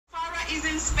is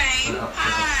in Spain.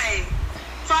 Hi.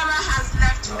 Farah has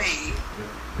left me.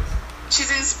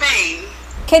 She's in Spain.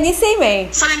 Can you see me?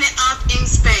 Selling it out in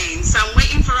Spain. So I'm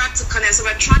waiting for her to connect. So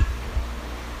we're trying.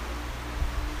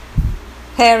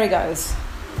 Here he goes.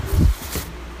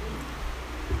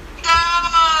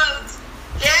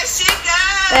 Here she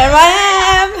goes. There I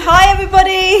am. Hi,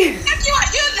 everybody.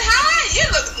 You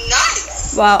look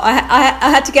nice. Well, I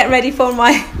had to get ready for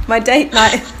my date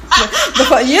night.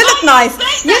 Before. You look nice.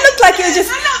 You look like you're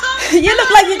just. You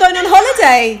look like you're going on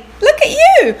holiday. Look at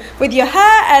you with your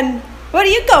hair and. Where are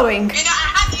you going? You know,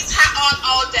 I had this hat on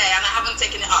all day and I haven't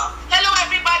taken it off. Hello,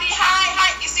 everybody.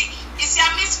 Hi. You see,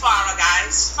 I miss Farah,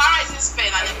 guys. Farah is in Spain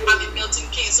and I'm in Milton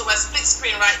Keynes, so we're split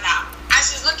screen right now. And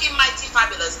she's looking mighty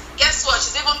fabulous. Guess what?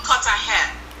 She's even cut her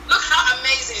hair. Look how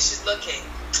amazing she's looking.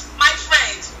 My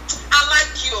friend, I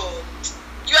like you.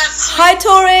 You are sweet. Hi,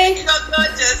 Tori. You know,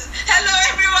 gorgeous. Hello,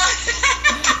 everyone.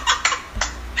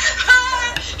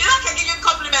 You know, I can give you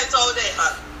compliments all day,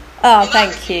 huh? Oh,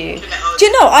 thank you. Do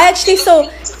you know, I actually saw,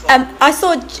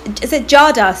 is it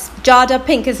Jada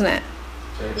Pink, isn't it?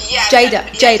 Yeah,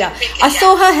 Jada. I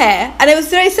saw her hair, and it was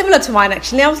very similar to mine,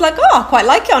 actually. I was like, oh, I quite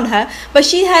like it on her. But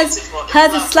she has,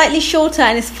 hers is slightly shorter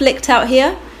and it's flicked out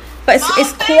here. But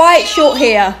it's quite short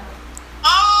here.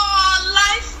 Oh,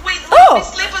 life with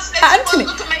slippers. Anthony.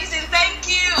 Look amazing, thank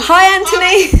you. Hi,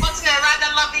 Anthony.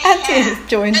 Anthony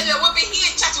joined. Anyway, we'll be here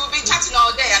chatting, we'll be chatting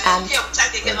all day, and here we'll chat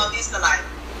again on Insta Live.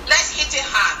 Let's hit it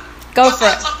hard. Go for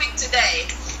it.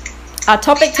 Our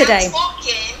topic today.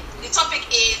 The topic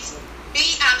is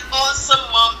be an awesome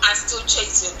mom and still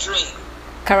chase your dream.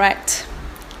 Correct.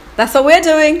 That's what we're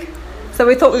doing. So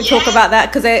we thought we'd talk about that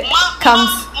because it comes.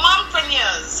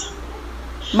 Mompreneurs.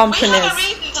 We have a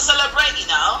reason to celebrate, you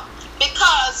know,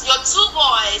 because your two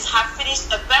boys have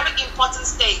finished a very important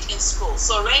stage in school.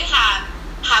 So Rayhan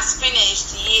has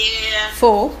finished year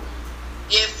 4.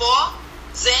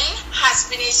 Zayn has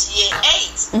finished year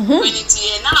 8, going into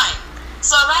year 9.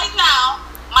 So right now,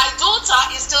 my daughter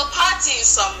is still partying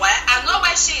somewhere. I know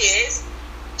where she is.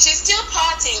 She's still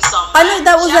partying somewhere. I know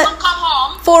that was she hasn't come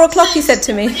home. 4 o'clock, you said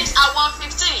to me. Finished at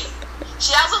 1:15.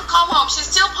 She hasn't come home.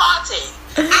 She's still partying.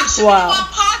 Actually, wow.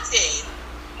 Partying.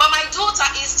 But my daughter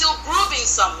is still grooving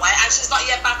somewhere and she's not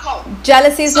yet back home.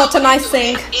 Jealousy is not a nice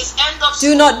thing. It's end of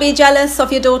Do not be jealous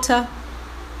of your daughter.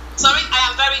 Sorry,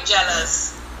 I am very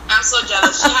jealous. I'm so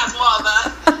jealous. She has more of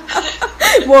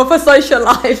a more of a social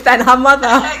life than her mother.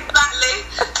 Exactly.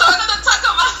 So we're going to talk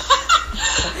about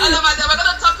we're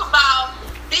going to talk about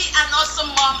be an awesome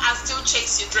mom and still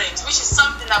chase your dreams, which is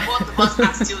something that both of us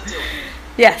are still doing.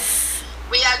 Yes.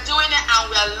 We are doing it and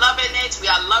we are loving it.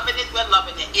 We are loving it. We're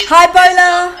loving it. It's Hi,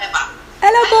 Bola.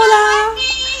 Hello, Bola.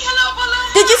 Hello, Bola.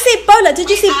 Did you see Bola?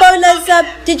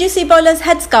 Did you see Bola's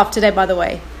headscarf today, by the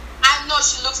way? I know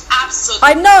she looks absolutely.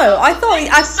 I know. I thought.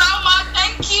 Thank you so much.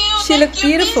 Thank you. She looked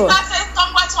beautiful.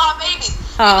 Congrats to our baby.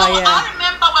 Yeah. I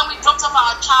remember when we dropped off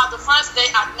our child the first day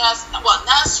at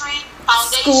nursery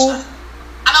foundation, school.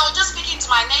 And I was just speaking to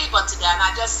my neighbor today, and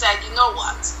I just said, you know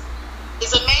what?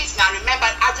 It's amazing. I remember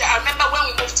when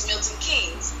we moved to Milton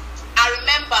Keynes. I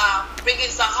remember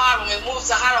bringing Zahara. When we moved,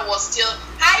 Zahara was still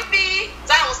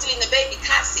Zahara was still in the baby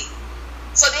car seat.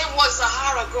 So then was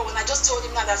Zahara grow? And I just told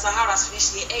him now that Zahara's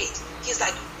finished year 8. He's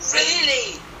like,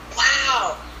 really?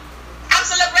 Wow. I'm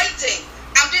celebrating.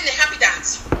 I'm doing the happy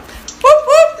dance. Whoop,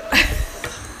 whoop.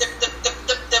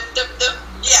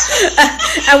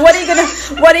 Yeah. And what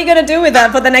are you gonna do with that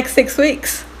for the next 6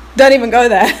 weeks? Don't even go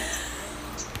there.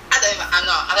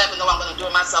 I don't even know what I'm gonna do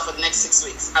with myself for the next 6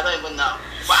 weeks. I don't even know.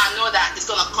 But I know that it's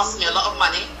gonna cost me a lot of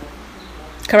money.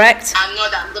 Correct. I know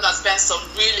that I'm gonna spend some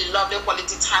really lovely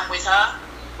quality time with her.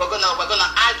 We're gonna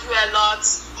argue a lot.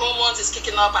 Hormones is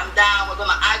kicking up and down. We're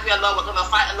gonna argue a lot. We're gonna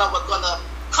fight a lot. We're gonna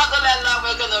cuddle a lot.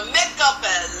 We're gonna make up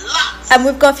a lot. And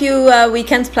we've got a few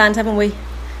weekends planned, haven't we?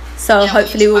 So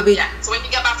hopefully we'll be. Yeah. So when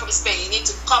you get back from Spain, you need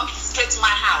to come straight to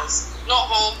my house. Not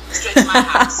home, straight to my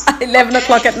house. 11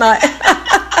 o'clock at night.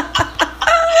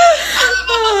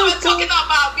 We're talking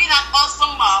about being an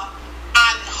awesome mom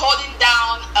and holding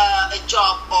down a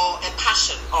job or a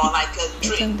passion or like a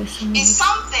dream. It's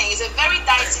a very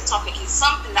dicey topic. It's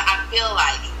something that I feel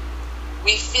like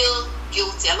we feel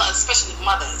guilty a lot, especially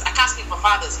mothers. I can't speak for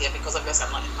fathers here because obviously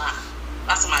I'm not a man.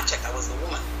 Last time I checked, I was a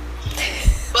woman.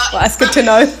 But well, that's good to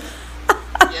know.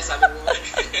 Yes, I'm a woman.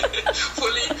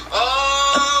 Fully.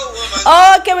 Oh, woman.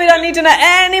 Oh, okay, we don't need to know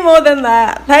any more than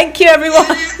that. Thank you, everyone.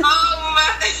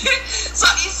 So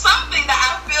it's something that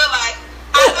I feel like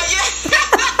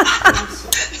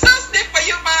just stay for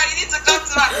you, man. You need to come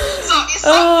to that. So it's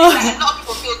something that a lot of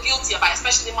people feel guilty about,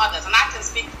 especially mothers. And I can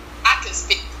speak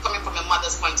coming from a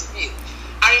mother's point of view.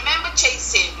 I remember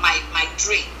chasing my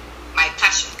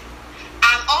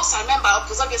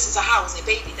because obviously Zahara was a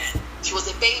baby then. She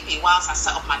was a baby whilst I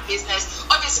set up my business.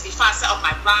 Obviously, before I set up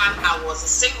my brand, I was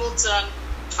a singleton.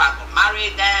 Before I got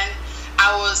married then,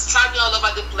 I was traveling all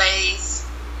over the place,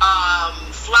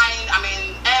 flying. I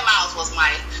mean, Air Miles was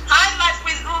my high life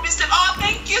with Ruby Slim. Oh,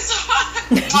 thank you so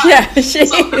much. Yeah, she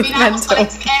so, I mean, I was mental.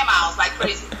 collecting Air Miles like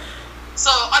crazy. So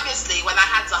obviously, when I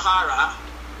had Zahara,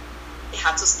 it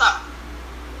had to stop.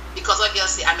 Because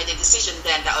obviously I made a decision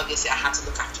then that obviously I had to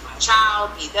look after my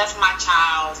child, be there for my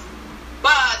child.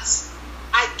 But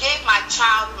I gave my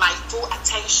child my full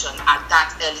attention at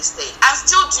that early stage. I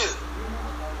still do.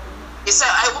 It's a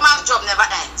woman's job never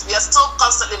ends. We are still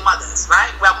constantly mothers,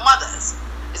 right? We are mothers.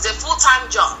 It's a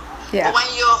full-time job. Yeah. But when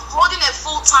you're holding a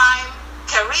full-time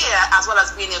career as well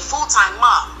as being a full-time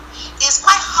mom, it's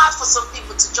quite hard for some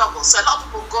people to juggle. So a lot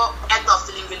of people end up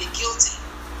feeling really guilty.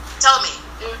 Tell me.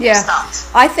 Yeah,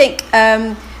 I think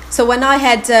so. When I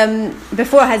had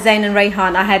before I had Zayn and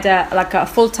Rayhan, I had a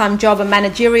full-time job, a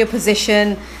managerial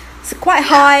position. It's quite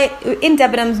high in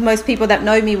Debenhams. Most people that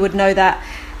know me would know that.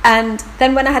 And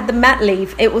then when I had the mat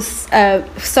leave, it was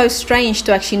so strange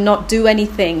to actually not do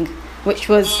anything, which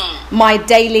was my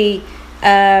daily.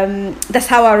 That's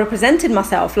how I represented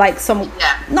myself, like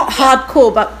not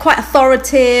hardcore, but quite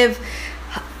authoritative.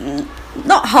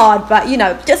 Not hard, but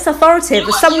just authoritative,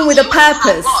 someone with a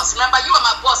purpose. Remember, you were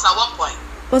my boss at one point.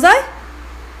 Was I?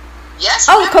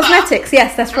 Yes. Oh, cosmetics.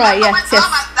 Yes, that's right. Yes, yes.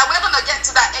 We're gonna get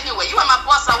to that anyway. You were my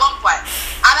boss at one point,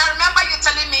 and I remember you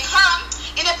telling me,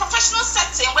 in a professional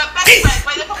setting, we're best friends,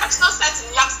 but in a professional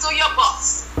setting, I'm still your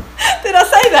boss. Did I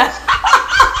say that?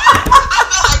 I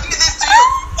feel like doing this to you.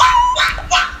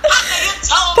 How can you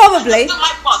tell Probably. Me you're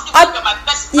my boss? You're my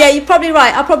best friend. Yeah, you're probably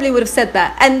right. I probably would have said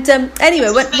that. And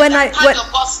anyway, when you had your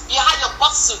boss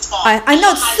suit on. I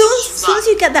know. As soon as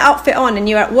you get the outfit on and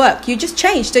you're at work, you just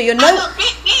change. Do you know? I know. B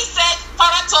said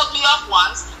Farah told me off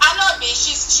once. I know B.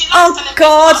 She Oh telling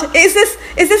God! me Is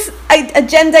this a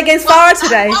agenda against Farah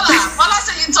today? Bola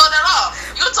said you told her off.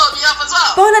 You told me off as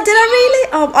well. Bola, did I really?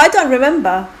 Oh, I don't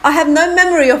remember. I have no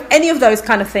memory of any of those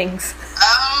kind of things.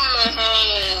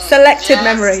 Selected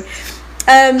memory.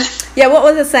 Yeah, what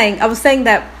was I saying? I was saying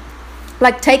that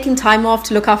like taking time off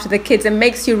to look after the kids, it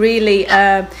makes you really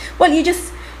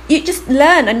you just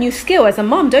learn a new skill as a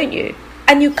mom, don't you?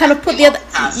 And you kind of put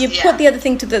put the other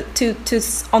thing to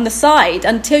on the side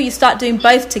until you start doing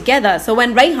both together. So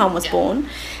when Rayhan was born,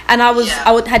 and I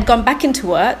had gone back into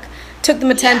work, took the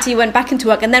maternity, went back into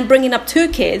work, and then bringing up 2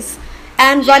 kids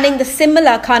and running the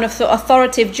similar kind of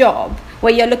authoritative job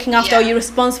where you're looking after, or you're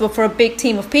responsible for a big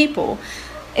team of people.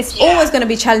 It's always going to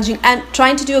be challenging, and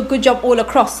trying to do a good job all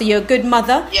across. So you're a good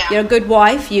mother, you're a good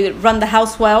wife, you run the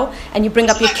house well, and you bring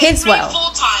up your kids well. It's a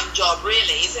full-time job,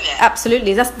 really, isn't it?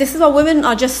 Absolutely. This is why women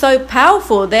are just so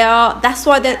powerful. That's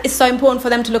why it's so important for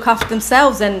them to look after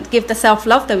themselves and give the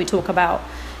self-love that we talk about.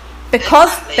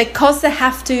 Because they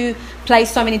have to play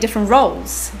so many different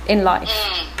roles in life.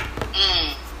 And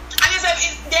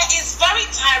it's very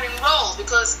tiring role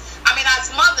because, I mean,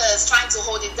 as mothers trying to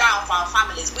hold it down for our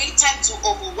families, we tend to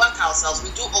overwork ourselves.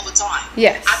 We do overtime.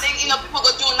 Yes. I think, people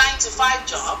go do a 9-to-5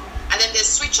 job and then they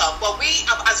switch off. But we,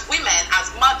 as women,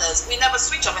 as mothers, we never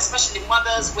switch off, especially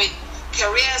mothers with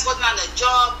careers, holding on a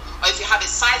job, or if you have a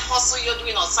side hustle you're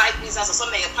doing or side business or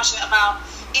something you're passionate about.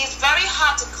 It's very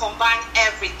hard to combine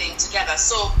everything together.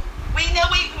 So we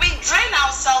drain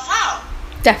ourselves out.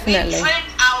 Definitely.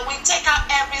 We take out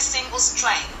every single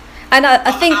strength. And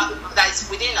I think that is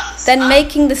within us. Then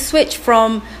making the switch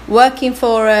from working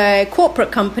for a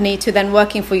corporate company to then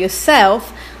working for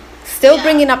yourself, still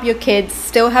bringing up your kids,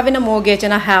 still having a mortgage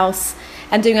and a house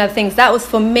and doing other things. That was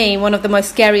for me one of the most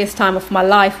scariest time of my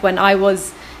life when I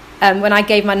was when I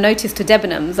gave my notice to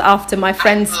Debenhams after my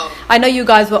friends. I know you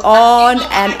guys were on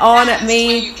at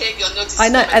me. I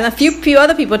know, and a few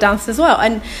other people danced as well.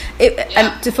 And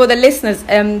for the listeners,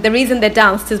 the reason they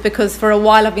danced is because for a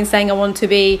while I've been saying I want to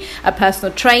be a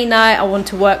personal trainer. I want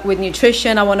to work with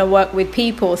nutrition. I want to work with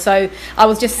people. So I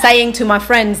was just saying to my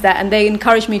friends that, and they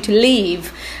encouraged me to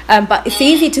leave. But it's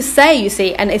easy to say, you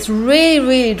see, and it's really,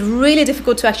 really, really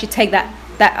difficult to actually take that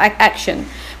action.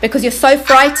 Because you're so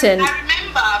frightened. I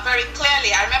remember very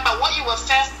clearly. I remember what you were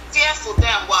fearful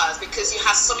then was because you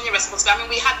had so many responsibilities. I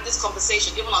mean, we had this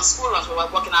conversation even on school runs when we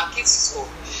were walking our kids to school.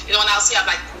 When I was here, I'm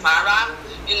like, Farah,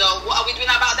 what are we doing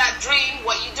about that dream?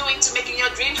 What are you doing to making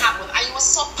your dream happen? And you were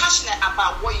so passionate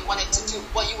about what you wanted to do,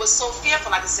 but you were so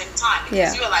fearful at the same time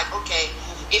because you were like, okay,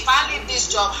 if I leave this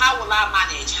job, how will I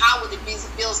manage? How will the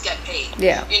bills get paid?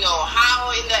 Yeah. How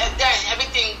then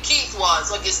everything Keith was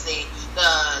obviously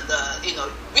you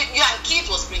and Keith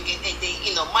was bringing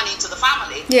the money into the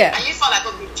family. Yeah. And you felt like,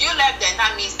 okay, if you left, then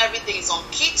that means everything is on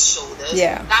Keith's shoulders.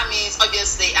 Yeah. That means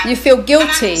obviously. You feel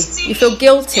guilty. You feel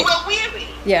guilty. You were weary.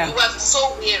 Yeah. You were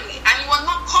so weary, and you were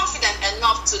not confident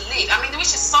enough to leave. I mean,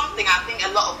 which is something I think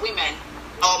a lot of women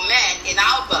or men in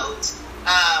our boat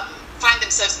find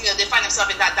themselves. They find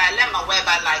themselves in that dilemma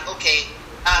whereby, like, okay.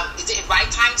 Is it the right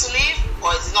time to leave,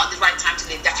 or is it not the right time to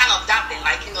leave? They're kind of dabbling,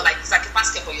 like it's like a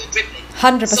basketball, you're dribbling.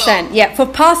 100%. Yeah.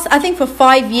 I think for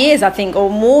 5 years, or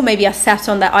more, maybe I sat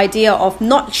on that idea of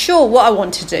not sure what I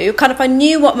want to do. Kind of, I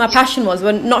knew what my passion was,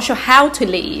 but not sure how to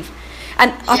leave.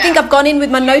 And I think I've gone in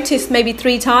with my notice maybe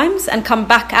 3 times and come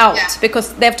back out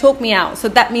because they've talked me out. So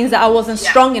that means that I wasn't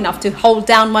strong enough to hold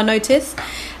down my notice.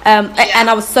 And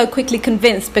I was so quickly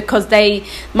convinced because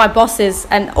my bosses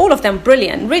and all of them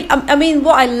brilliant. Really, I mean,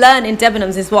 what I learned in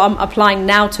Debenhams is what I'm applying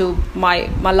now to my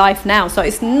life now. So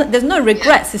there's no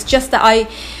regrets. It's just that I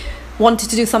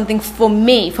wanted to do something for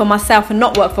me, for myself, and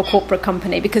not work for a corporate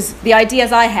company, because the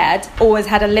ideas I had always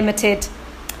had a limited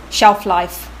shelf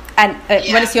life. And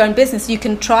when it's your own business, you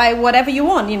can try whatever you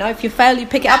want. If you fail, you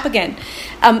pick it up again.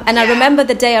 I remember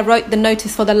the day I wrote the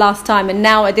notice for the last time. And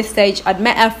now at this stage, I'd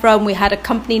met Ephraim. We had a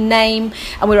company name.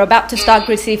 And we were about to start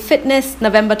Gritty Fitness,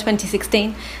 November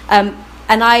 2016. And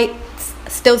I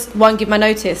still won't give my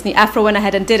notice. And Ephraim went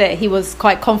ahead and did it. He was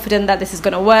quite confident that this is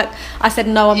going to work. I said,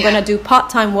 no, I'm going to do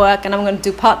part-time work. And I'm going to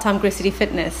do part-time Gritty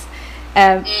Fitness.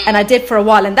 And I did for a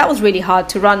while, and that was really hard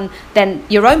to run then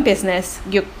your own business,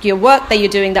 your work that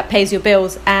you're doing that pays your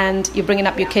bills, and you're bringing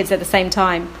up your kids at the same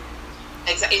time.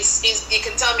 Exactly. You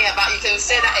can tell me you can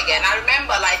say that again. I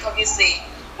remember, like, obviously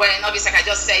like I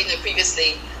just said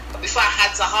previously, before I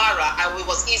had Zahara, it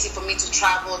was easy for me to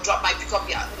travel, pick up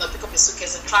your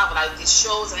suitcase and travel. I did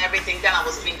shows and everything. Then I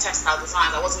was doing textile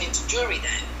design. I wasn't into jewelry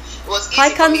then. It was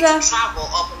easy for me to travel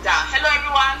up and down. Hello,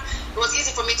 everyone. It was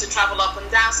easy for me to travel up and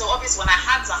down. So obviously when I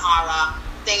had Zahara,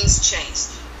 things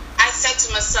changed. I said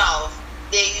to myself,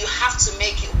 you have to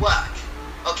make it work.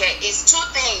 Okay, it's 2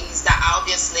 things that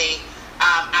obviously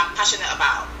I'm passionate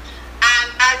about. And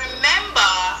I remember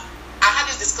I had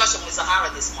this discussion with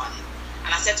Zahara this morning,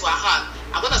 and I said to her,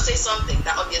 I'm going to say something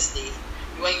that obviously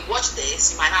when you watch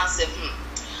this, you might now say,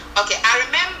 Okay, I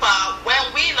remember when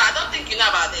I don't think you know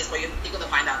about this, but you're going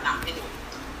to find out now. Anyway,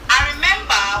 I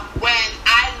remember when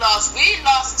we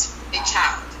lost a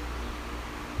child.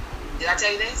 Did I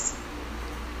tell you this?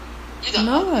 You don't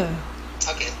know.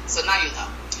 Okay, so now you know.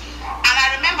 And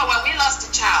I remember when we lost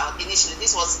a child initially,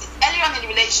 this was early on in the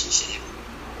relationship,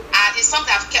 and it's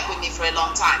something I've kept with me for a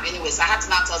long time. Anyways, I had to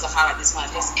now tell Zahara this one,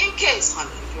 just in case,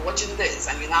 honey, if you're watching this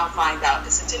and you now find out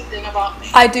the certain thing about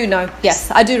me. I do know. Yes,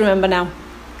 I do remember now.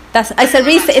 It's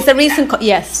a recent.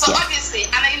 Yes. So obviously,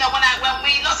 and when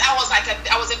we lost, I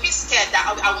was a bit scared that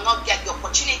I will not get the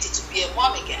opportunity to be a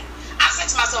mom again. I said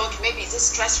to myself, okay, maybe is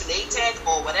this stress related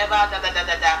or whatever,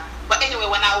 But anyway,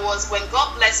 when God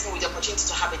blessed me with the opportunity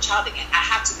to have a child again, I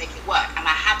had to make it work, and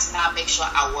I had to now make sure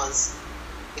I was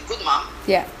a good mom,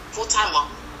 full-time mom,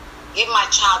 give my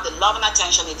child the love and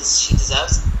attention she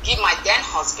deserves, give my then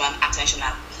husband attention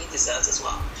that he deserves as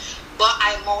well. But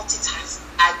I multitasked.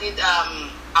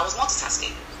 I was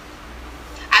multitasking.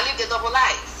 I lived a double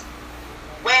life,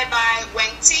 whereby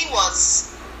when T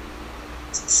was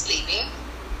sleeping,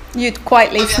 you'd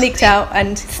quietly sneaked out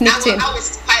and sneaked in. I would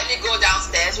quietly go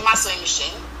downstairs with my sewing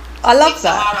machine. I love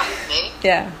that. Zahara with me.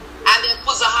 Yeah. And then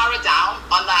put Zahara down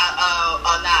on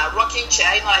a rocking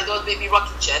chair, like those baby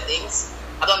rocking chair things.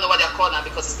 I don't know what they're called now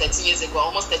because it's 13 years ago.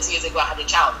 Almost 13 years ago, I had a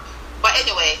child. But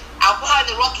anyway, I'll put her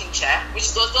in the rocking chair, which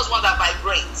is those ones that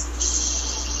vibrate.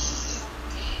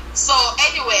 So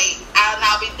anyway, and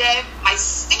I'll be there, my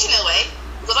stitching away,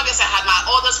 because obviously I had my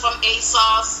orders from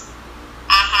ASOS.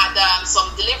 I had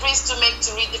some deliveries to make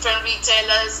to different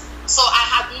retailers. So I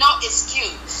had no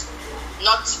excuse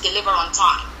not to deliver on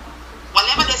time.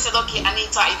 Whenever they said, okay,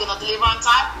 Anita, are you going to deliver on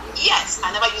time? Yes.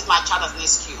 I never used my child as an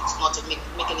excuse not to make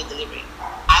any delivery.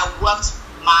 I worked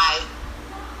my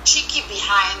cheeky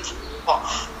behind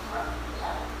off.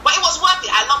 But it was worth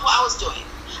it. I love what I was doing.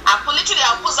 I'll put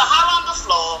Zahara on the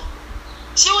floor.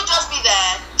 She would just be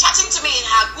there chatting to me in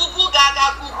her goo goo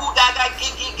gaga,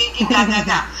 gig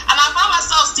gaga. And I found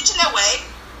myself stitching away,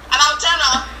 and I'll turn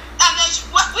her, and then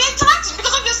we're interacting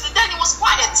because obviously then it was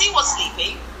quiet. T was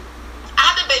sleeping. I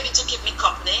had the baby to keep me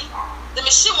company. The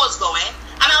machine was going,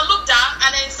 and I'll look down,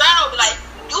 and then Zara will be like,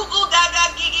 goo goo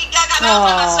gaga, gigi gaga. And I'll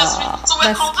find myself, so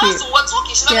we're conversing, we're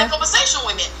talking. She's having a conversation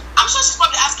with me. I'm sure she's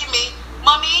probably asking me,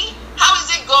 Mommy, how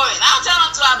is it going? I'll turn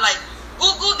on to her, I'm like,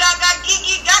 goo goo gaga,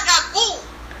 gigi gaga, goo.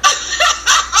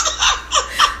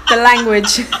 The language.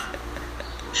 So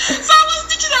I was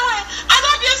stitching away.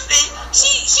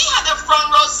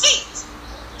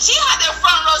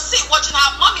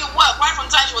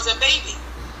 time she was a baby.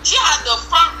 She had the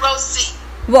front row seat.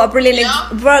 What a brilliant,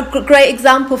 great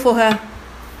example for her.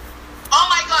 Oh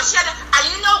my God, she had and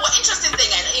you know what interesting thing,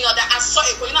 and you know that I saw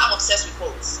it, you know I'm obsessed with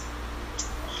quotes.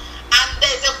 And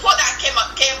there's a quote that came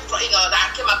from, you know,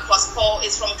 that I came across, Paul,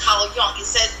 is from Carl Jung. He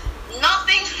says,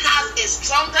 nothing has a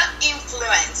stronger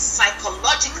influence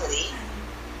psychologically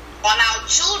on our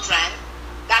children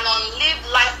than on lived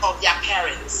life of their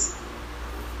parents.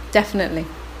 Definitely.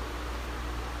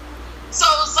 So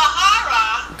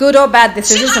Zahara, good or bad,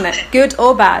 this is, isn't it? Good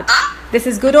or bad. Huh? This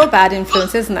is good or bad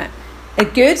influence, isn't it? A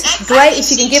good, exactly. Great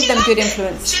if you can give them good it.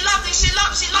 influence. She loved it. She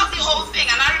loved the whole thing.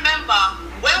 And I remember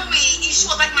when she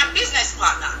was like my business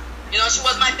partner. You know, she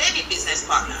was my baby business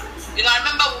partner. You know, I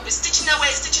remember we'll be stitching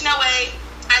away,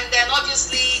 and then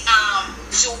obviously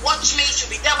she'll watch me.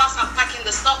 She'll be there whilst I'm packing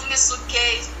the stuff in the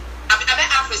suitcase. I bet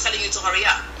Afro is telling you to hurry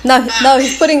up. No,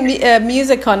 he's putting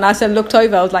music on. As I looked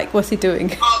over, I was like, what's he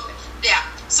doing? Yeah.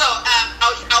 So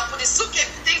I'll put the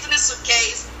things in the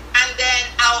suitcase, and then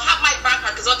I'll have my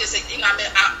backpack because obviously, you know,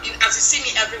 as you see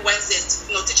me every Wednesday,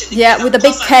 you know, teaching the kids, with a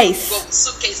big case.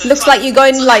 Looks like you're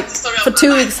going like for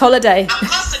 2 weeks holiday. I'm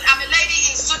a lady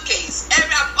in suitcase.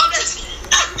 I'm always.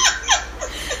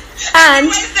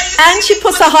 and she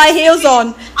puts her high heels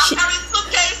on.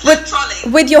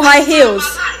 With your high heels.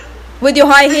 With your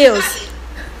high heels.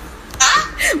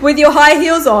 With your high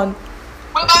heels on.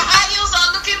 With my high heels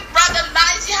on, looking rather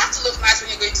nice. You have to look nice when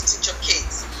you're going to teach your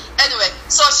kids. Anyway,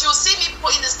 so she'll see me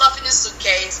putting the stuff in the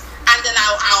suitcase, and then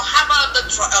I'll have her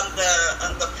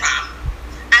on the pram,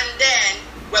 and then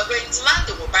we're going to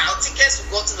London. We'll buy our tickets.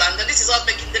 We'll go to London. This is us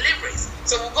making deliveries.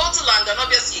 So we'll go to London.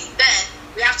 Obviously, then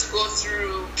we have to go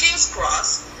through King's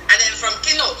Cross, and then from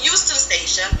Euston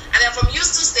Station, and then from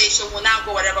Euston Station we'll now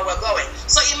go wherever we're going.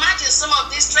 So imagine some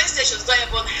of these train stations don't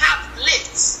even have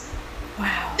lifts.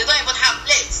 Wow. They don't even have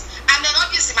lifts. And then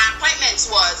obviously my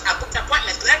I booked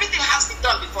appointments because everything has to be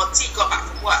done before T got back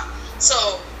from work. So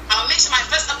I'll make sure my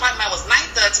first appointment was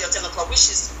 9:30 or 10 o'clock,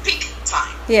 which is peak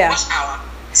time, rush hour.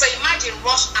 So imagine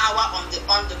rush hour on the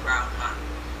underground, man.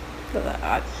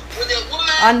 With a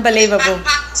woman, unbelievable. With a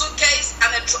backpack, suitcase,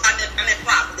 and a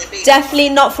pram with a baby. Definitely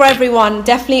not for everyone.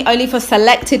 Definitely only for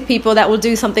selected people that will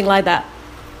do something like that.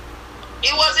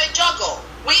 It was a juggle.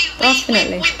 We balanced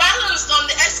on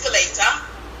the escalator.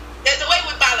 There's the way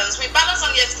we balance. We balance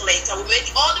on the escalator. We made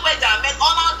it all the way down, made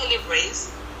all our deliveries,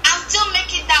 and still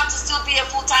make it down to still be a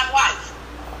full-time wife.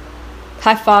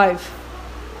 High five.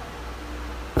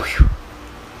 Whew.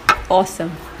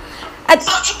 Awesome. And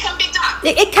so it can be done.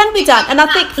 It can be done, and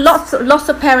I think lots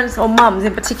of parents or mums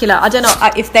in particular. I don't know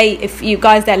if you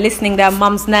guys that are listening, there are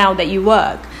mums now that you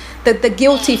work. The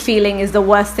guilty feeling is the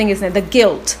worst thing, isn't it? The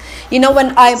guilt. You know,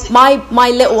 when my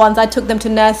little ones, I took them to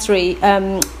nursery.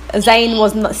 Zayn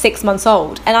was 6 months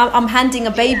old, and I'm handing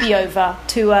a baby over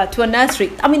to a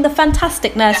nursery. I mean, the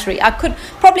fantastic nursery.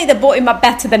 They brought him up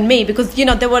better than me because, you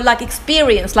know, they were like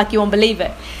experienced, like you won't believe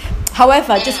it.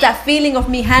 However, just that feeling of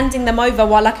me handing them over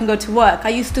while I can go to work. I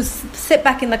used to sit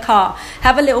back in the car,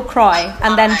 have a little cry,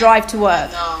 and then drive to work.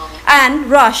 And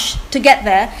rush to get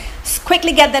there,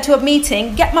 quickly get there to a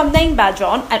meeting, get my name badge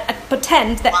on, and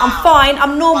pretend that I'm fine,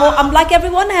 I'm normal, I'm like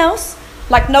everyone else.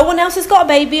 Like no one else has got a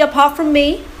baby apart from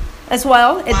me as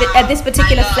well at this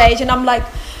particular stage. And I'm like,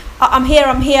 I'm here,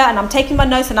 and I'm taking my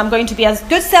notes, and I'm going to be as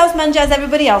good sales manager as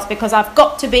everybody else because I've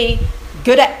got to be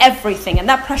good at everything, and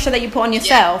that pressure that you put on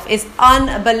yourself is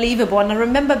unbelievable. And I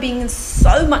remember being in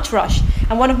so much rush,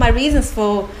 and one of my reasons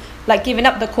for like giving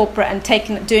up the corporate and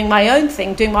doing my own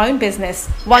thing, doing my own business,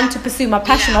 one, to pursue my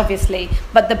passion, obviously,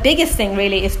 but the biggest thing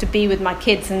really is to be with my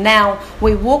kids. And now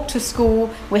we walk to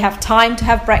school, we have time to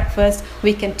have breakfast,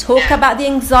 we can talk about the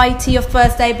anxiety of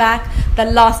first day back, the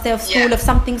last day of school, if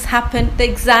something's happened, the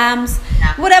exams,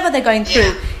 whatever they're going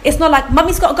through. It's not like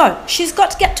mummy's got to go, she's got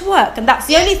to get to work, and that's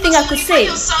the only thing I could see.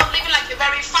 Yourself living like you're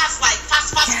very fast, like fast.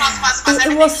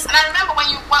 It was, and I remember when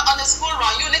you were on the school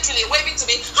run, you literally waving to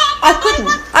me.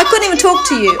 I couldn't even talk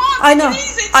to you. I know.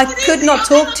 I could not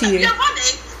talk to you. You're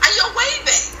running and you're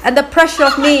waving. And the pressure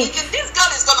of me. This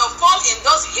girl is gonna fall in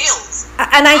those hills.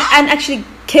 And I actually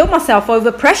killed myself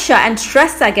over pressure and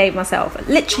stress I gave myself,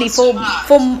 literally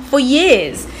for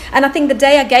years. And I think the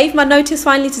day I gave my notice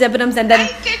finally to Debenhams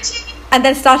and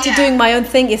then started doing my own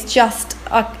thing, it's just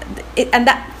I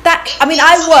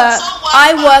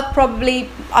work probably,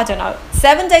 I don't know,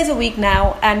 7 days a week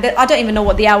now, and I don't even know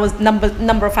what the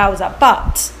number of hours are.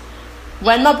 But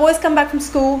when my boys come back from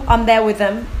school, I'm there with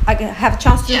them. I can have a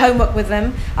chance to do homework with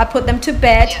them. I put them to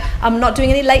bed. I'm not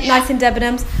doing any late nights in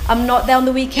Debenhams. I'm not there on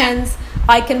the weekends.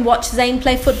 I can watch Zayn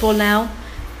play football now.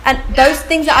 And those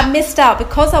things that I missed out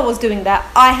because I was doing that,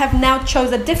 I have now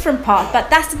chose a different path. But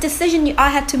that's the decision I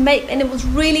had to make, and it was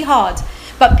really hard.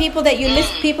 But people that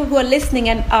people who are listening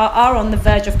and are on the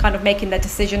verge of kind of making that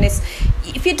decision, is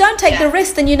if you don't take the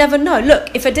risk, then you never know. Look,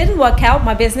 if it didn't work out,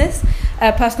 my business,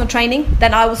 personal training,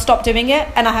 then I will stop doing it,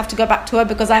 and I have to go back to her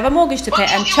because I have a mortgage to pay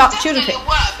and children to pay.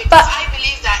 But I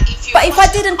believe that if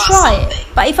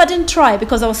I didn't try it,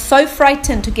 because I was so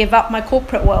frightened to give up my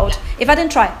corporate world, if I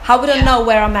didn't try, how would I know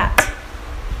where I'm at?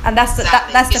 And that's the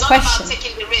question. It's about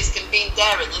taking the risk and being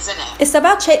daring, isn't it? It's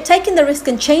about taking the risk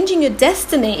and changing your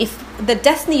destiny. If the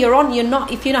destiny you're on,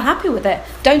 if you're not happy with it,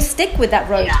 don't stick with that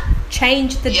road.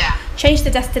 Change the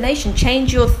destination,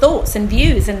 change your thoughts and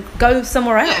views, and go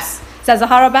somewhere else. Is that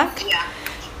Zahara back? Yeah.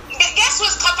 Guess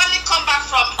who's finally come back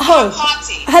from her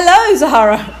party? Hello,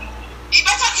 Zahara. You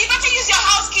better use your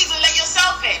house keys and let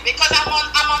yourself in, because I'm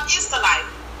on Insta Live.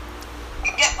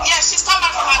 Yeah, she's come back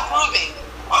from her grooming.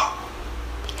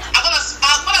 I'm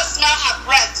gonna smell her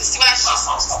breath to see whether she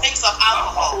thinks of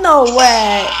alcohol. No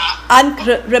way.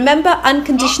 Remember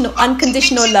unconditional love.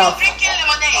 She's been drinking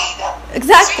lemonade.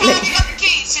 Exactly. She hasn't got the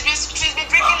keys. She's been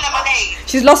drinking lemonade.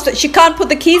 She's lost it. She can't put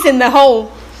the keys in the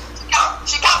hole.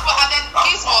 She can't put. And then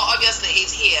Gizmo obviously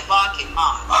is here barking,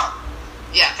 Mom.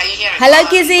 Yeah, can you hear it? Hello,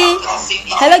 Gizzy.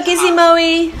 Hello, Gizzy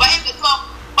Moe.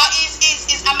 But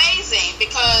it's amazing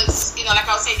because, like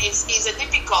I was saying, it's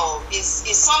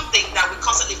something that we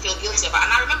constantly feel guilty about.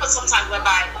 And I remember sometimes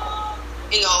whereby,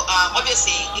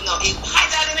 obviously, hi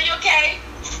darling, are you okay?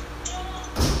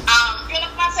 You want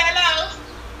to come and say hello?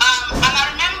 And I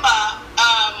remember,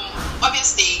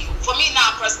 obviously, for me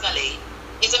now personally,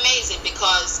 it's amazing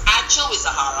because I chill with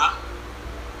Zahara.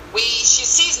 She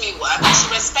sees me work and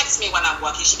she respects me when I'm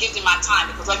working. She gives me my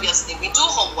time because obviously we do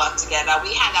homework together,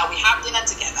 we hang out, we have dinner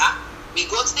together, we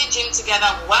go to the gym together,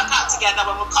 we work out together.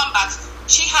 When we come back,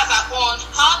 she has her own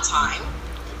her time.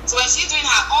 So when she's doing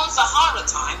her own Zahara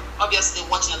time, obviously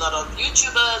watching a lot of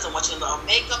YouTubers and watching a lot of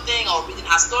makeup thing or reading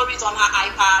her stories on her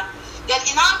iPad, then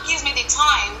it now gives me the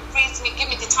time, give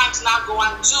me the time to now go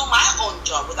and do my own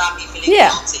job without me feeling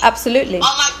guilty. Absolutely.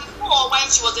 Unlike before, when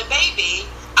she was a baby,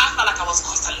 I felt like I was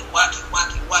constantly working.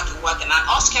 And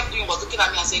all she kept doing was looking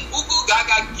at me and saying, goo goo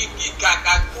gaga, gigi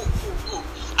gaga, goo goo goo.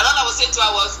 And all I was saying to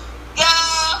her was,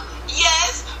 girl,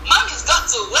 yes, mommy's got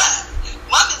to work.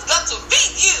 Mommy's got to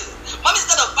feed you. Mommy's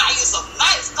got to buy you some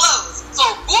nice clothes. So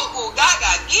goo goo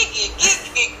gaga, gigi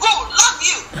gigi goo, love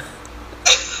you.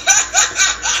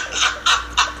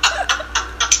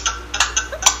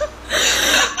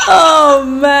 Oh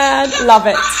man, love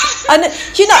it. And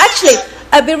actually,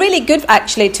 it'd be really good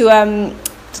actually to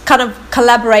kind of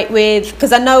collaborate with,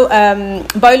 because I know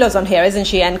Bola's on here, isn't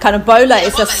she? And kind of Bola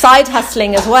is a side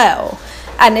hustling as well,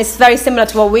 and it's very similar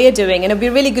to what we're doing. And it'd be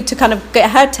really good to kind of get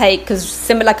her take, because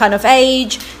similar kind of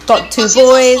age, got two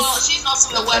boys. She's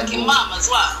also a working mom as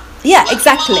well. Yeah,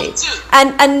 exactly.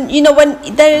 And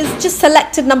when there's just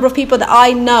selected number of people that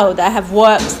I know that have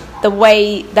worked the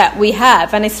way that we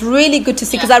have, and it's really good to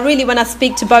see, because when I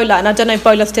speak to Bola, and I don't know if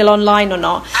Bola's still online or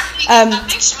not. I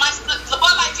think she might.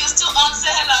 Bola, if you're still on, say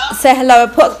hello. Say hello.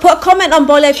 Put a comment on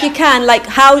Bola if you can, like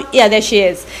how. Yeah, there she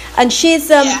is, and she's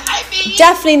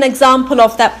definitely an example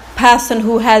of that person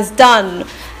who has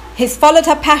followed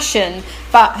her passion,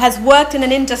 but has worked in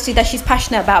an industry that she's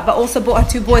passionate about, but also brought her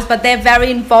two boys. But they're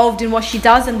very involved in what she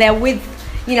does, and they're with.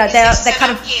 They're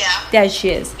kind of. There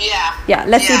she is. Yeah.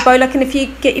 Let's see, Bola. If you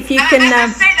can. I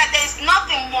say that there's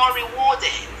nothing more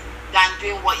rewarding than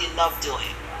doing what you love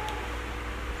doing.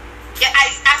 Yeah, I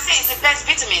say it's the best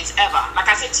vitamins ever. Like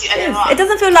I said to you earlier on. It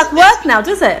doesn't feel like work now,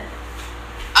 does it?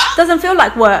 Doesn't feel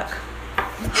like work.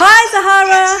 Hi,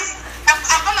 Zahara.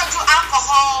 I'm gonna do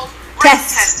alcohol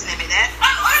test in a minute.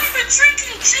 I've only been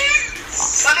drinking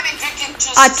juice.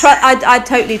 I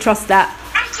totally trust that.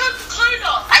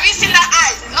 Have you seen her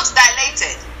eyes? It looks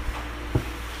dilated.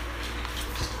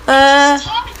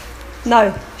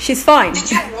 No, she's fine.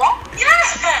 Did you walk?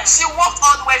 Yeah. She walked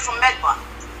all the way from Melbourne.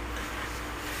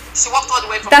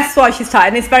 That's why she's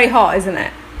tired, and it's very hot, isn't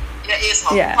it? Yeah, it is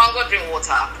hot. Yeah. Can't go drink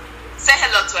water. Say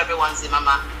hello to everyone,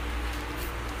 Zimama.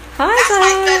 Hi,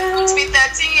 that's my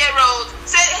 13-year-old.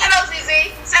 Say hello,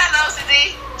 Zizi. Say hello,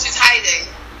 Zizi. She's hiding.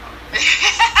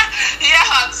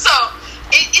 Yeah. So,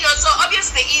 so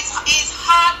obviously it's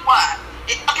hard work.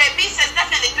 B says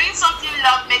definitely doing something you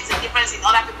love makes a difference in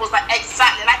other people's life.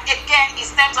 Exactly. Like again, it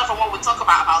stems off from what we talk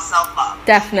about self-love.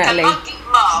 Definitely. You cannot give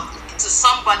love to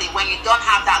somebody when you don't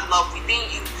have that love within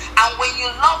you. And when you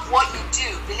love what you do,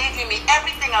 believe you me,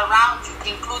 everything around you,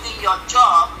 including your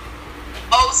job,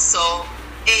 also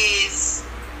is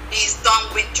done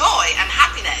with joy and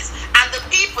happiness. And the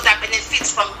people that benefit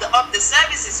from the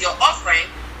services you're offering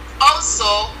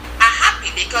also are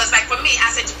happy because, like for me, I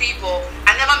said to people,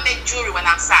 I never make jewelry when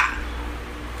I'm sad.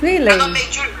 Really? I don't make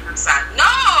jewelry when I'm sad. No,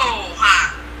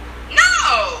 huh?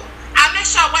 No. I make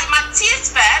sure I wipe my tears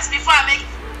first before I make.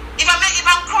 If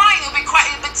I'm crying, it'll be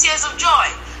tears of joy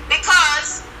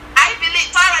because I believe.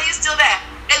 Tara, are you still there?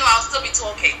 Anyway, I'll still be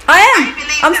talking. I am.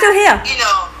 I'm still here. You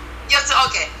know, you're still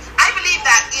okay. I believe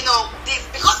that, you know,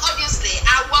 because obviously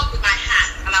I work with my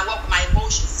hand and I work with my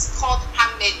emotions. It's called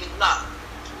Handmade with Love.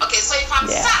 Okay, so if I'm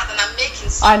sad and I'm making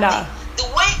something, the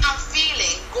way I'm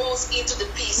feeling goes into the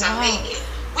piece I'm making.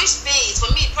 Which means,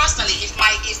 for me personally, if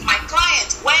my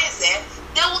client wears it,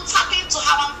 they will tap into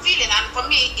how I'm feeling, and for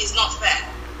me, it's not fair.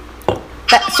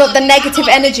 So the negative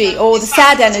energy or the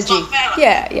sad energy.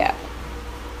 Yeah.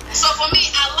 So for me,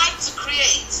 I like to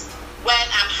create when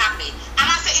I'm happy. And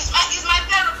I say, it's my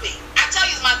therapy. I tell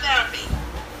you, it's my therapy.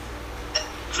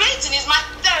 Creating is my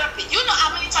therapy. You know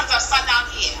how many times I've sat down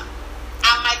here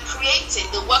and my creating,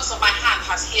 the works of my hand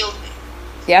has healed me.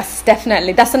 Yes,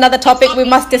 definitely. That's another topic we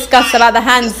must discuss about the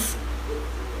hands.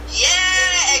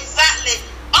 Yeah, exactly.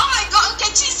 Oh my God,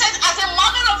 Nkechi said, as a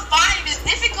mother of 5, it's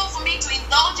difficult for me to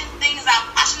indulge in things I'm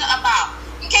passionate about.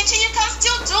 Nkechi, you can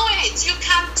still do it. You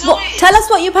can do it. Tell us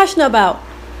what you're passionate about.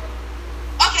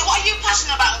 Okay, what are you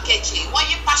passionate about, Nkechi? What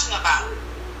are you passionate about?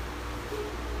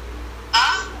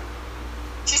 Huh?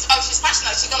 She's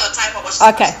passionate. She's gonna type up what she's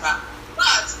passionate about.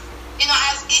 But you know,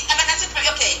 like I said,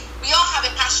 okay, we all have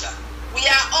a passion. We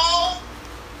are all.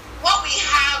 What we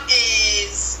have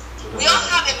is we all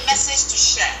have a message to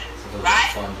share,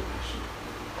 right?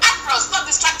 Afro, stop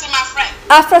distracting my friend.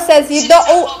 Afro says you don't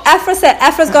all.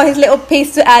 Afro's got his little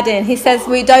piece to add in. He says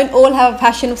we don't all have a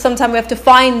passion. Sometimes we have to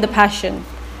find the passion.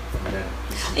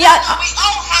 Yeah. No, we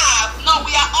all have. No,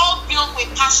 we are all built with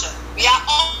passion. We are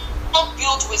all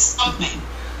built with something.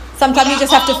 Sometimes you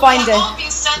just have to find it. We are all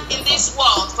being sent in this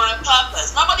world for a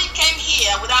purpose. Nobody came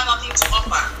here without nothing to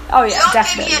offer. Oh yeah, we all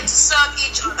definitely. came here to serve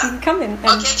each other. You can come in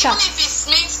and okay, chat. even if it's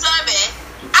me serving,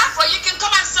 Afro, you can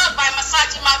come and serve by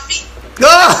massaging my feet.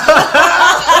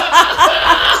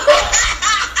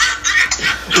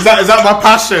 Is that my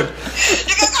passion?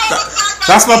 You can come and massage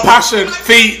That's my passion.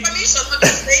 Feet. Permission,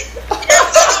 obviously. I'm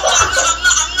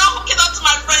not hooking up to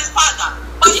my friend's partner,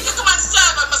 but you can come and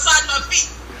serve and massage my feet.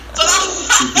 So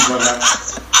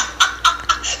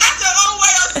that's your own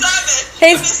way of serving.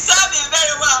 He's serving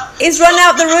very well. He's run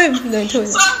out the room. No, so,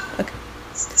 okay.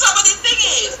 So, but the thing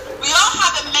is, we all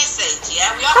have a message,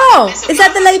 yeah? We all have a message. Is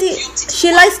that the lady?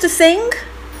 She likes to sing?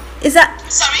 Is that?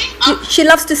 Sorry? She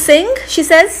loves to sing, she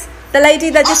says? The lady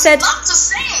that just said. She loves to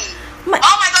sing. Oh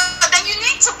my God, then you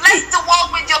need to bless the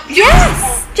world with your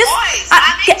beautiful voice.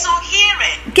 I need to hear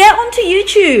it. Get onto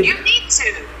YouTube. You need to.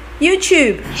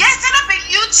 YouTube. Yeah, set up a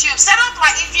YouTube. Set up,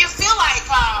 like, if you feel like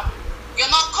you're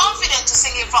not confident to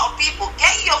sing in front of people,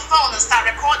 get your phone and start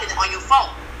recording it on your phone.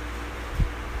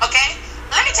 Okay?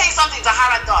 Let me tell you something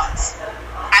Zahara does.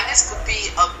 And this could be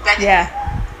a benefit. Yeah.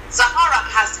 Zahara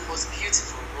has the most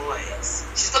beautiful voice.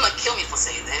 She's going to kill me for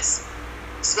saying this.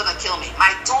 She's going to kill me.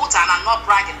 My daughter, and I'm not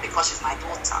bragging because she's my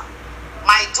daughter.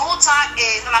 My daughter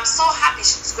is, and I'm so happy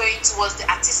she's going towards the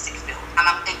artistic field. And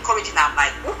I'm encouraging her. I'm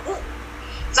like, ooh.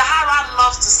 Zahara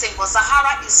loves to sing, but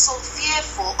Zahara is so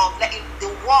fearful of letting the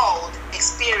world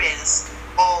experience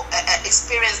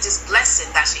this blessing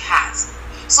that she has.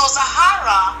 So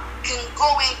Zahara can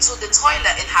go into the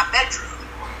toilet in her bedroom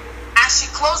and she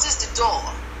closes the door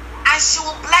and she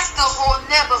will bless the whole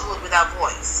neighborhood with her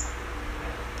voice.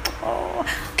 Oh,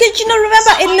 did you not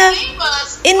remember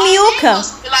so in Mallorca?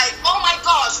 Be like, oh my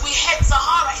gosh, we heard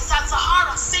Zahara. Is that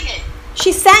Zahara singing?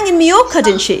 She sang in Mallorca,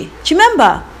 didn't she? Do you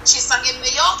remember? She sang in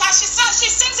Mallorca. She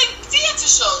sings in theatre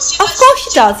shows. Of course she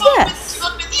does, yes. She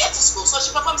goes to theatre school, so she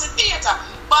performs in theatre.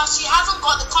 But she hasn't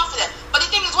got the confidence. But the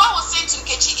thing is, what I was saying to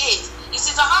Nkechi is, you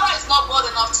see, Zahara is not bold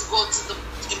enough to go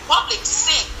in public to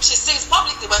sing. She sings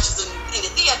publicly when she's in the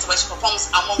theatre, where she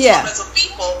performs among hundreds of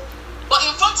people. But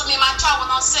in front of me, my child will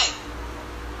not sing.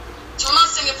 She will not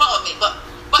sing in front of me. But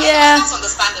yeah, that's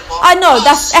understandable. I know, it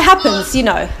happens, you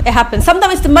know, it happens.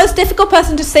 Sometimes the most difficult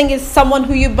person to sing is someone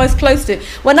who you're most close to.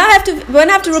 When I have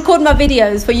to record my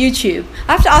videos for YouTube,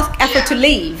 I have to ask Afro to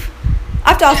leave.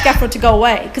 I have to ask Afro to go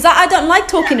away because I don't like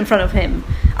talking in front of him.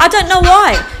 I don't know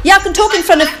why. Yeah, I can talk in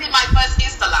front of. My first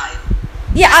Insta live.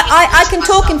 Yeah, I can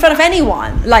talk in front of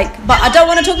anyone, but I don't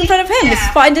want to talk in front of him. I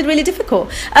find it really difficult.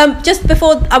 Just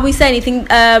before we say anything,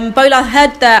 Bola, I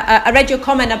heard that I read your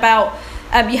comment about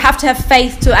you have to have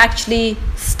faith to actually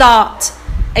start.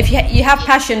 If you have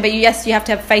passion, but you have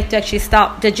to have faith to actually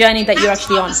start the journey that you're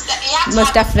actually on.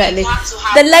 Most definitely.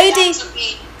 The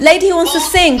lady who wants to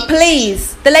sing,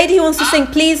 please. The lady who wants to sing,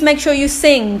 please make sure you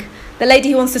sing. The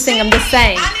lady who wants to sing, I'm just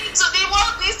saying.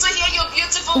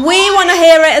 We want to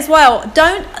hear it as well.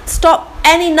 Don't stop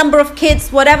any number of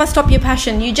kids, whatever, stop your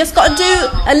passion. You just got to do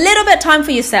a little bit of time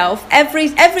for yourself every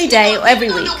day or every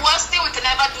week. The worst thing we can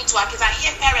ever do to our kids, I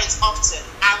hear parents often,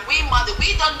 and we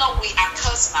don't know we are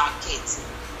cursing our kids.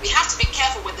 We have to be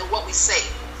careful with what we say.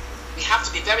 We have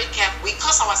to be very careful. We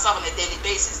curse ourselves on a daily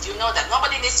basis. Do you know that?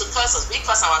 Nobody needs to curse us. We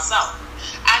curse ourselves.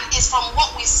 And it's from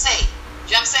what we say.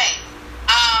 Do you know what I'm saying?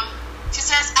 She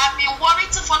says, I've been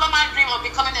worried to follow my dream of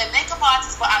becoming a makeup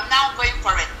artist, but I'm now going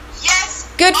for it.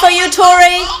 Yes. Good for you,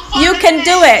 Tori. You can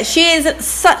do it. She is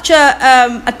such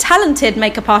a talented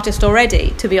makeup artist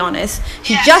already, to be honest.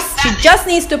 She just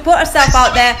needs to put herself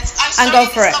out there and go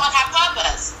for it.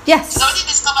 Yes. She's already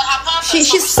discovered her purpose.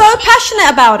 She's so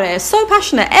passionate about it. So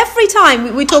passionate. Every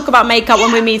time we talk about makeup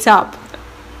when we meet up.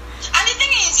 And the thing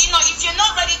is, if you're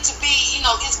not ready to be,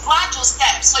 it's gradual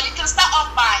steps. So you can start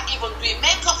off by even doing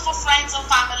makeup for friends and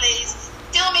families,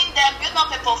 filming them, building up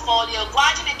a portfolio.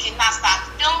 Gradually, you can now start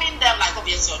filming them, like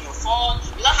obviously on your phone.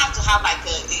 You don't have to have like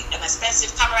an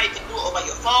expensive camera. You can do it over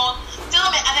your phone.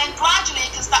 Film it, and then gradually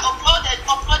you can start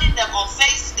uploading them on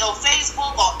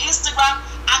Facebook or Instagram,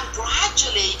 and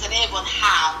gradually you can even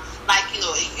have like a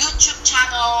YouTube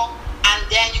channel, and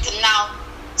then you can now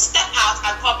step out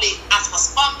and probably ask for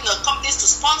companies to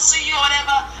sponsor you or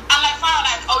whatever. And like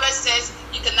Farah always says,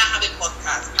 you can now have a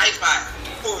podcast. High five.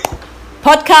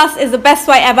 Podcast is the best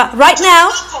way ever. Right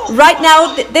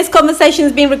now, this conversation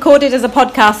is being recorded as a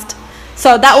podcast.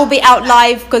 So that will be out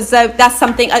live, because that's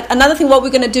something. Another thing, what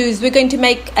we're going to do is we're going to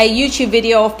make a YouTube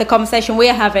video of the conversation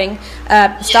we're having,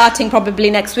 starting probably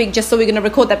next week, just so we're going to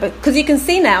record that. But because you can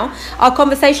see now, our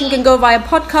conversation can go via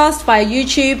podcast, via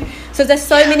YouTube. So there's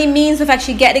so many means of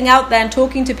actually getting out there and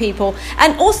talking to people.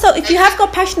 And also, if you have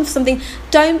got passion for something,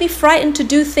 don't be frightened to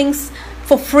do things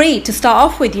for free to start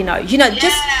off with.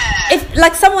 Just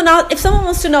if someone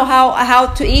wants to know how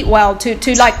to eat well, to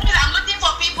like. I'm looking for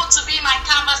people to be my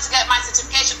canvas to get my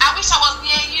certification. I wish I was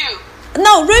near you.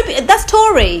 No, Ruby, that's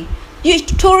Tori.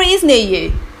 Tori is near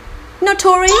you. No,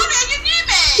 Tori. Tori, are you near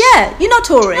me? Yeah, you know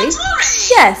Tori. You know Tori?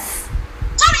 Yes.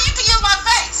 Tori, you can use my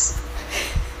face.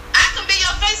 I can be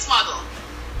your face model.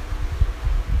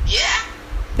 Yeah.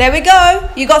 There we go.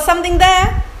 You got something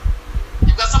there.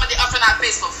 You've got somebody offering our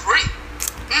face for free.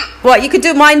 What, you could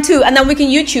do mine too, and then we can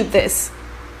YouTube this.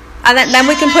 And then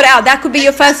we can put it out. That could be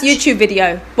your first YouTube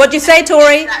video. What do you say,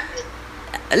 Tori?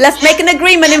 Let's make an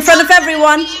agreement in front of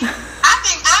everyone. I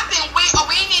think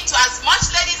we need to, as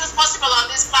much ladies as possible on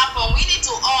this platform, we need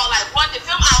to all want to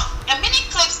film out a mini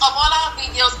clips of all our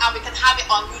videos, and we can have it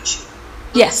on YouTube.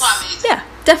 Yes. Yeah,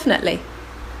 definitely.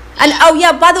 And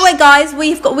by the way, guys,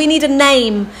 we need a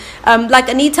name, like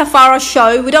Anita Farah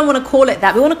Show. We don't want to call it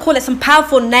that. We want to call it some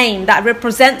powerful name that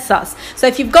represents us. So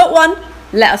if you've got one,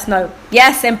 let us know.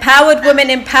 Yes, empowered women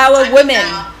empower women.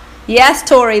 Yes,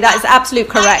 Tori, that is absolutely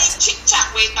correct. Chit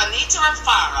chat with Anita and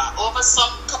Farah over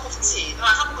some cup of tea. No,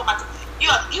 I haven't got back.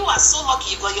 You are so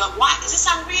lucky. You got your wine. Is it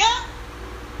sangria?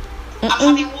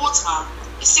 I'm having water.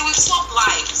 You see, we've swapped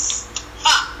lives.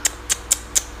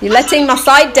 You're letting my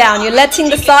side down. You're letting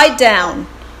the side down.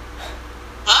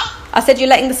 Huh? I said you're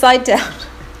letting the side down.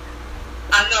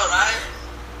 I know, right?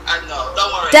 I know.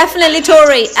 Don't worry. Definitely,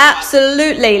 Tori.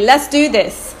 Absolutely. Let's do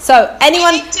this. So,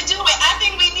 anyone. We need to do it. I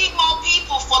think we need more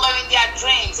people following their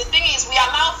dreams. The thing is, we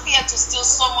allow fear to steal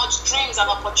so much dreams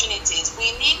and opportunities. We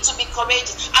need to be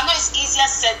courageous. I know it's easier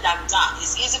said than done.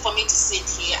 It's easy for me to sit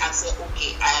here and say,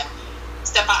 okay, I am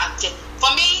step out and change.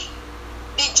 For me,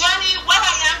 the journey where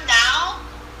I am now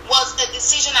was a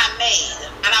decision I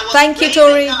made, and I was Thank you,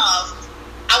 Tori.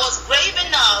 I was brave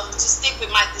enough to stick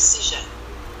with my decision.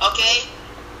 Okay.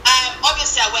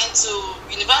 Obviously, I went to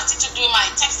university to do my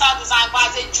textile design, but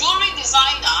as a jewelry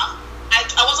designer,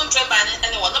 I wasn't trained by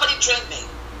anyone. Nobody trained me.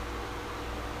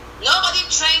 Nobody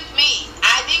trained me.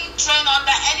 I didn't train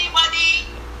under anybody.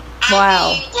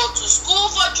 I didn't go to school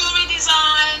for jewelry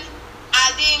design.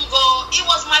 It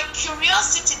was my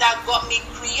curiosity that got me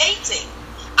creating.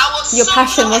 Your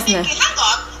passion, wasn't it? Hang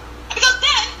on, because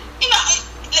then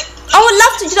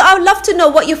I would love to know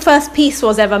what your first piece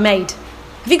was ever made.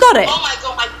 Have you got it? Oh my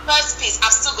god, my first piece,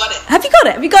 I've still got it. Have you got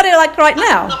it? Have you got it like right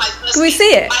now? Can we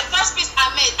see it? My first piece I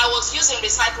made, I was using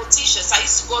recycled t-shirts. I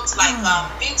used to go to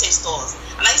vintage stores,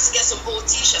 and I used to get some old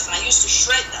t-shirts, and I used to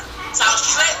shred them. So I'll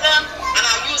shred them and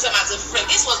I'll use them as a frame.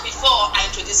 This was before I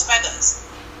introduced feathers.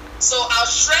 So I'll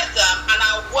shred them and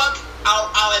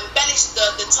I'll embellish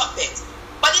the top bit.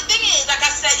 But the thing is, like I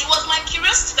said, it was my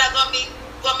curiosity that got me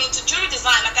into jewelry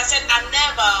design. Like I said, I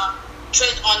never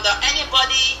trained under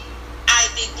anybody. I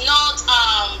did not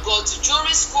go to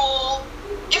jewelry school.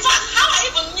 In fact, how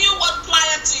I even knew what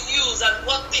plier to use and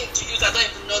what thing to use, I don't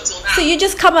even know till now. So you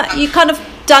just you kind of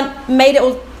made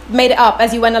it up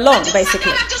as you went along,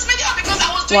 basically. I just made it up because I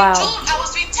was doing I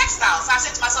was doing textiles. So I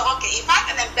said to myself, okay, if I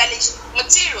can embellish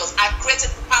materials, I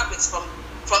created fabrics from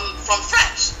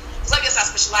French. So I guess I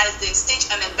specialized in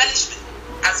stitch and embellishment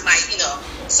as my,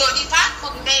 So if I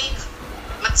could make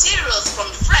materials from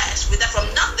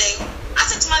nothing, I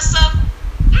said to myself,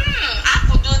 I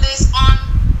could do this on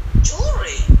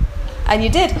jewelry. And you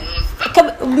did.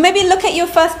 Maybe look at your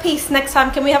first piece next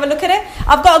time. Can we have a look at it?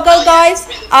 I've got to go, guys.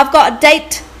 I've got a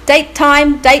date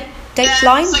time. I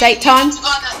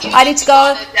need to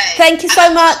go. Thank you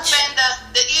so much.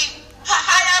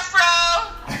 Hi,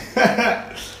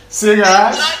 Afro. See you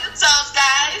guys. Enjoy yourselves,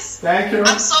 guys. Thank you.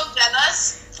 I'm so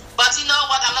jealous. But you know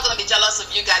what? I'm not going to be jealous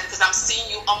of you guys because I'm seeing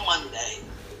you on Monday.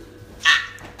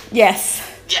 Yes.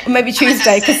 Yeah. Or maybe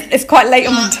Tuesday because it's quite late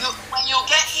on Monday. When you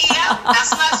get here, as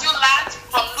soon as you land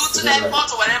from Luton Airport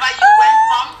or wherever you went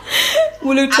from,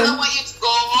 I don't want you to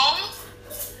go home.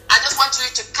 I just want you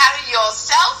to carry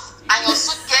yourself and your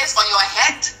suitcase on your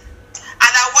head,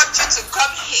 and I want you to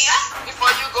come here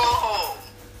before you go home.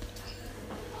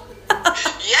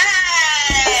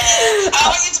 Yeah, I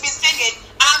want you to be singing.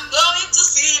 I'm going to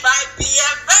see my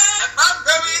BFF. I'm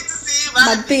going to see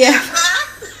my BFF.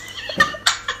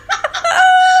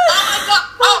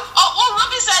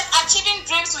 Ruby said achieving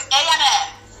dreams with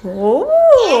A&F.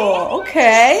 Oh,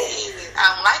 okay.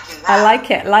 I'm liking that. I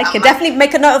like it. Definitely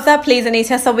make a note of that, please,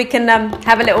 Anita, so we can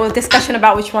have a little discussion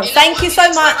about which one. Thank you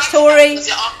so much, Tori.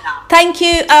 Thank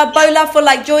you, Bola, for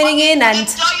joining in, and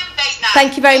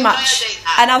thank you very much.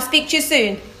 And I'll speak to you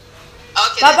soon.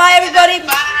 Okay. Bye, everybody.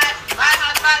 Bye.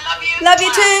 Love you. Love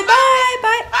you too. Bye.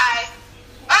 Bye.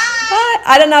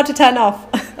 I don't know how to turn off.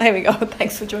 There we go.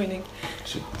 Thanks for joining.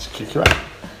 She kick you out.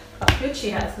 Oh, good she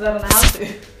has, because I don't know how to.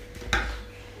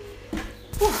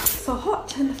 Oh, it's so hot.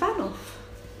 Turn the fan off.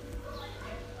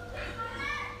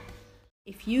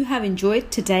 If you have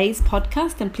enjoyed today's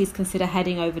podcast, then please consider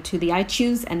heading over to the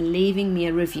iTunes and leaving me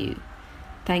a review.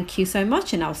 Thank you so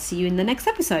much, and I'll see you in the next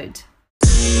episode.